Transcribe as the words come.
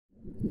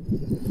Hi,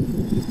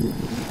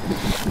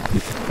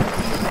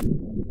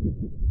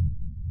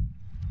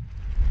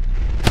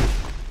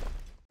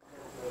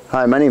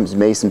 my name is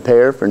Mason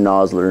Payer for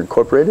Nosler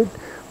Incorporated.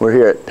 We're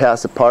here at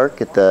Passa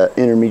Park at the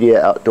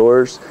Intermediate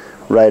Outdoors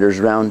Riders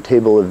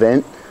Roundtable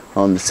event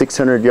on the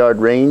 600-yard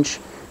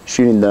range,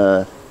 shooting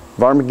the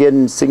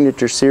Varmageddon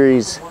Signature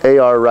Series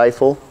AR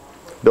rifle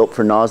built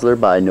for Nosler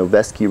by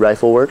Noveski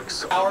Rifle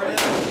Works. Isn't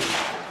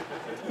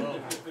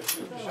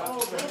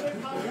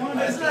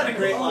that a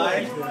great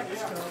line?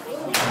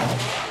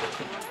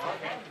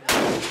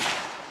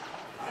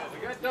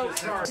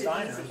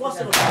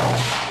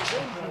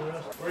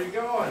 Where are you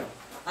going?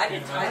 I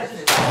didn't tie it.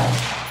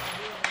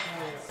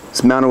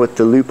 It's mounted with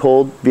the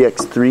Loophole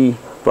VX3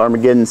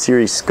 Varmageddon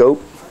series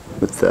scope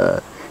with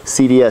the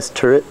CDS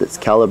turret that's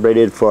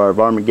calibrated for our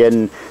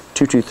Varmageddon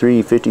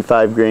 223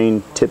 55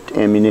 grain tipped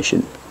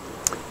ammunition.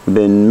 We've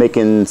been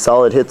making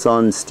solid hits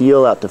on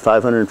steel out to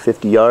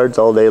 550 yards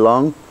all day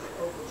long.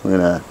 I'm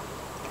going to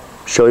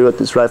show you what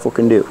this rifle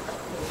can do.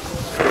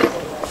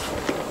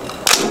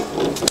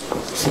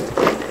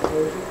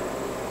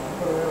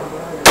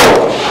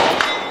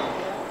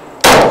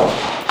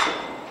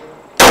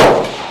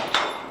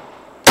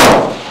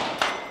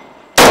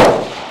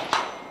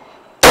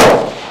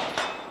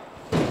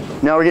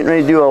 Now we're getting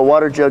ready to do a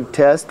water jug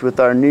test with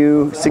our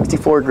new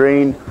 64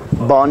 grain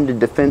bonded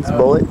defense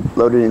bullet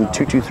loaded in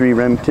 223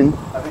 Remington.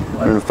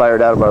 We're going to fire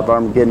it out of our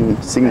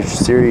Varmageddon Signature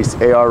Series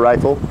AR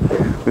rifle.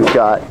 We've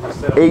got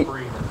 8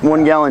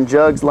 1-gallon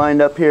jugs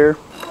lined up here.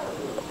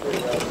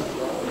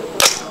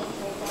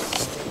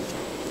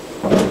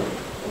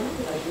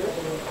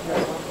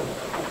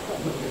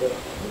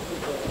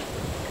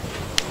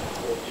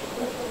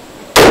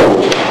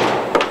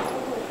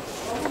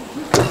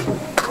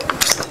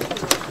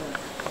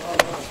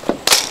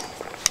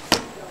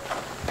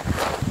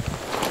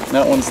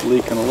 That one's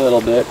leaking a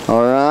little bit.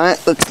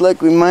 Alright, looks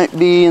like we might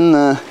be in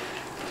the...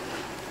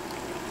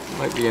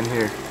 Might be in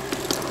here.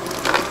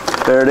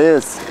 There it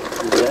is.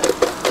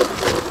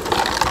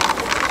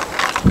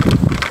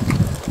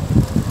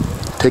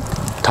 Take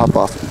the top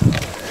off and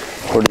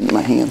pour it into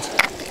my hands.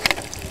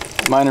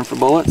 Mining for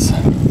bullets.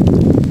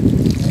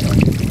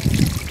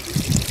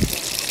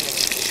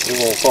 You're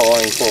gonna fall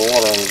in full of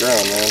water on the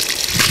ground, man.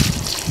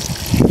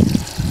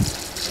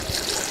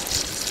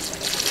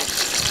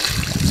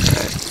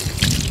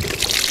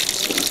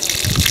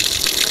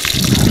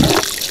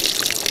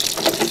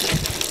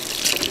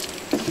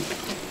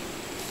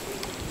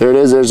 There it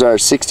is, there's our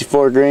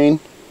 64 grain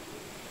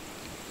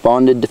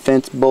bonded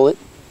defense bullet.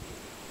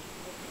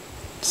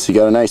 So you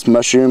got a nice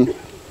mushroom.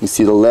 You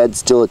see the lead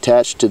still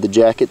attached to the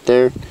jacket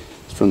there.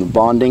 It's from the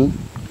bonding.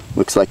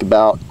 Looks like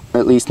about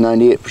at least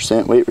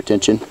 98% weight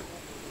retention.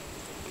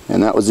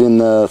 And that was in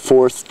the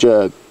 4th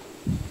jug.